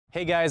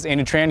Hey guys,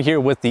 Andy Tran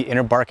here with the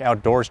InnerBark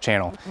Outdoors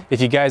channel.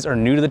 If you guys are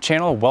new to the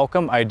channel,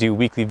 welcome. I do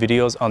weekly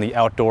videos on the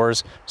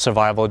outdoors,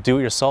 survival,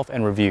 do-it-yourself,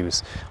 and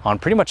reviews on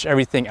pretty much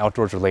everything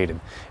outdoors related.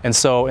 And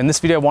so in this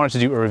video, I wanted to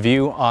do a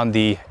review on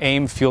the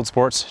AIM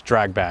FieldSports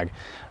drag bag.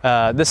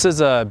 This is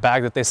a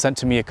bag that they sent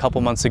to me a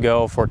couple months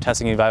ago for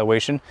testing and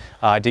evaluation.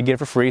 I did get it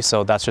for free,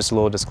 so that's just a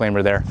little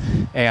disclaimer there.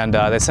 And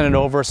they sent it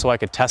over so I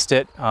could test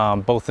it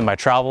both in my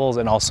travels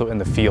and also in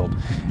the field.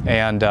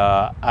 And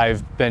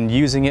I've been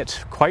using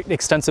it quite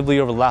extensively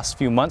over the last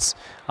few months.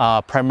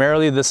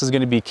 Primarily, this is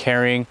going to be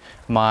carrying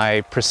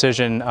my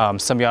precision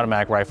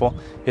semi-automatic rifle.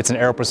 It's an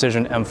Aero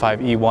Precision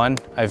M5E1.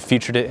 I've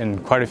featured it in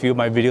quite a few of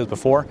my videos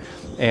before.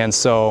 And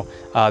so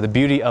the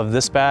beauty of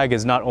this bag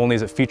is not only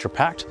is it feature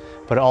packed,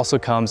 but it also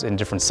comes in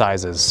different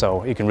sizes.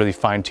 So you can really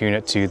fine tune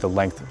it to the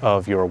length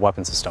of your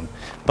weapon system.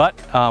 But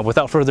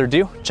without further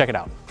ado, check it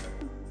out.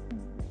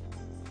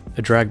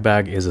 A drag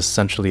bag is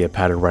essentially a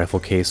padded rifle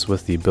case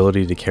with the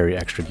ability to carry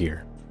extra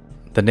gear.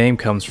 The name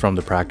comes from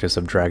the practice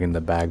of dragging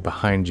the bag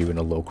behind you in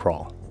a low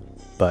crawl,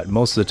 but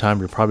most of the time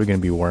you're probably going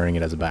to be wearing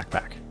it as a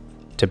backpack.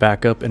 To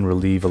back up and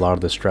relieve a lot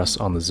of the stress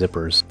on the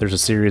zippers, there's a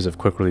series of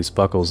quick release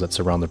buckles that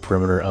surround the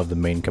perimeter of the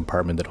main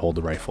compartment that hold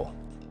the rifle.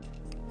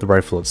 The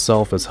rifle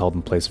itself is held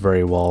in place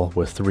very well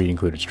with 3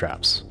 included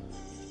straps.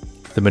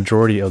 The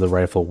majority of the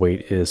rifle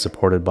weight is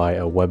supported by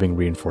a webbing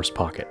reinforced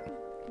pocket.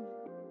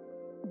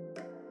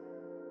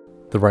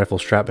 The rifle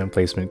strapment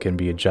placement can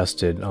be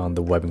adjusted on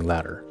the webbing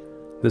ladder.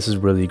 This is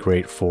really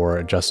great for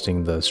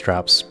adjusting the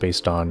straps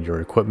based on your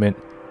equipment,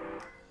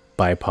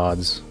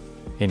 bipods,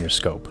 and your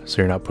scope, so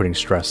you're not putting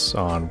stress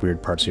on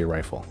weird parts of your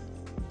rifle.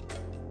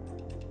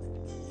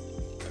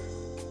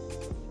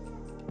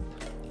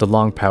 The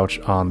long pouch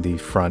on the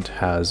front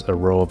has a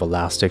row of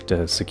elastic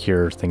to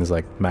secure things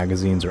like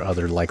magazines or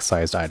other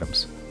like-sized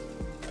items.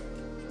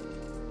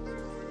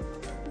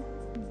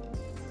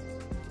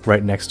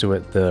 Right next to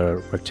it,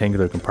 the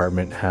rectangular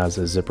compartment has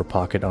a zipper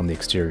pocket on the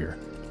exterior.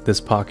 This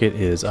pocket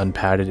is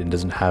unpadded and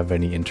doesn't have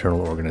any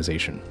internal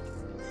organization.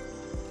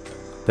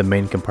 The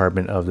main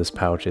compartment of this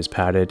pouch is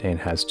padded and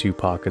has 2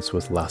 pockets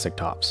with elastic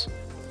tops.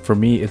 For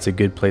me, it's a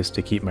good place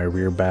to keep my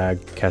rear bag,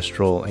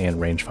 kestrel, and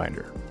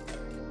rangefinder.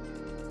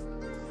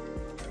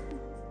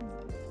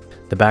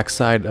 The back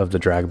side of the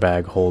drag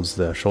bag holds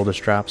the shoulder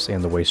straps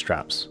and the waist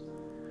straps.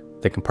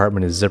 The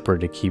compartment is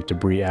zippered to keep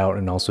debris out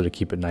and also to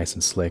keep it nice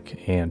and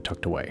slick and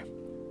tucked away.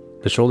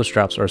 The shoulder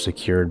straps are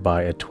secured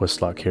by a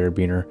twist lock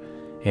carabiner,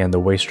 and the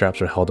waist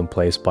straps are held in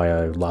place by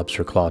a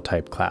lobster claw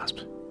type clasp.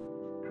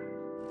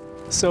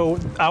 So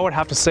I would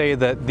have to say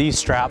that these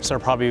straps are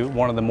probably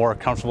one of the more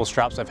comfortable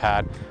straps I've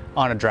had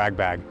on a drag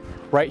bag.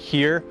 Right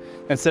here,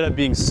 instead of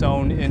being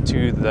sewn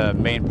into the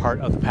main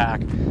part of the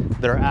pack,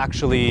 they're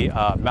actually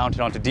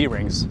mounted onto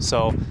D-rings.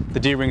 So the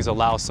D-rings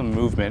allow some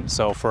movement.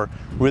 So for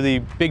really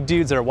big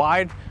dudes that are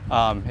wide,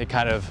 it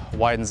kind of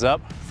widens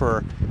up.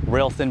 For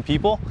rail thin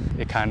people,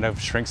 it kind of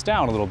shrinks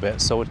down a little bit.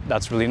 So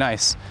that's really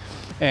nice.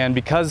 And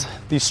because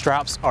these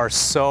straps are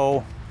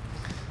so,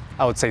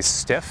 I would say,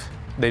 stiff,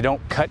 they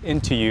don't cut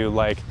into you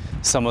like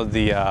some of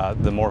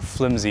the more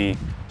flimsy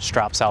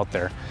straps out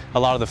there. A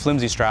lot of the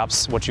flimsy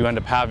straps, what you end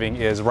up having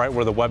is right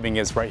where the webbing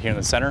is right here in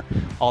the center,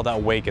 all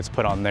that weight gets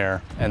put on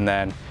there, and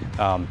then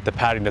the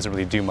padding doesn't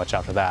really do much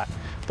after that.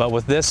 But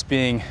with this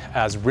being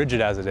as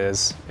rigid as it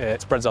is,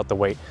 it spreads out the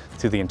weight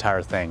through the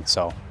entire thing,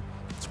 so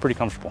it's pretty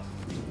comfortable.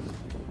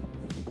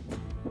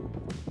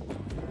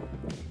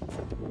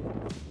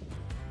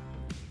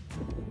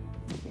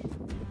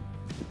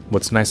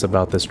 What's nice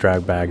about this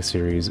drag bag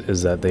series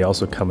is that they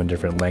also come in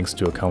different lengths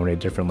to accommodate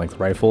different length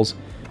rifles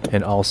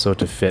and also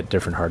to fit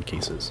different hard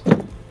cases.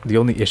 The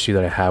only issue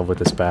that I have with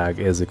this bag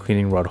is the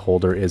cleaning rod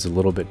holder is a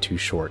little bit too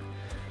short.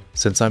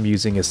 Since I'm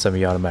using a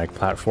semi-automatic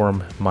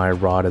platform, my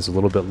rod is a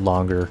little bit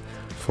longer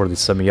for the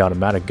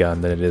semi-automatic gun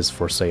than it is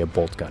for, say, a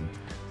bolt gun.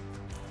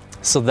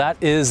 So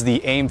that is the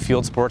AIM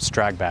FieldSports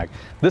drag bag.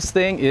 This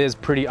thing is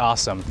pretty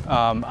awesome.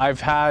 I've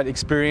had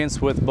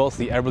experience with both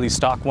the Everly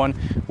stock one,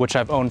 which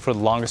I've owned for the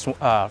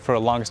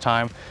longest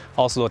time,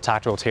 also the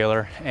Tactical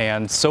Tailor,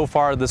 and so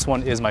far this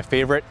one is my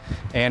favorite,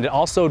 and it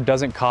also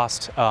doesn't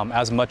cost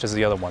as much as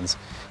the other ones.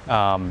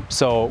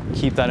 So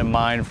keep that in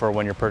mind for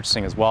when you're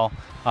purchasing as well.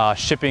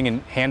 Shipping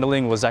and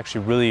handling was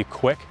actually really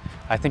quick.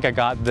 I think I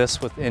got this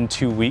within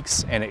 2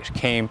 weeks and it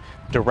came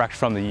direct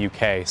from the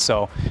UK.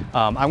 So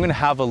I'm gonna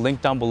have a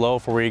link down below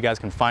for where you guys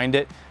can find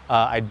it.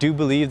 I do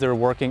believe they're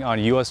working on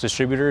US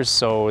distributors,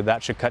 so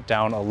that should cut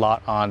down a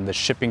lot on the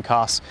shipping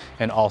costs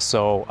and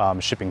also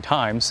shipping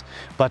times.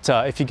 But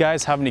if you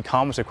guys have any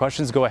comments or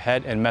questions, go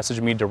ahead and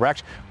message me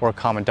direct or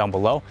comment down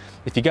below.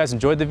 If you guys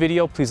enjoyed the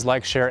video, please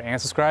like, share,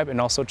 and subscribe, and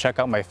also check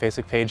out my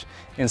Facebook page,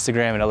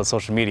 Instagram, and other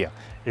social media.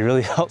 It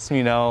really helps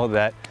me know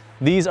that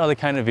these are the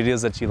kind of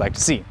videos that you like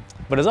to see.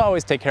 But as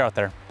always, take care out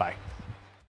there. Bye.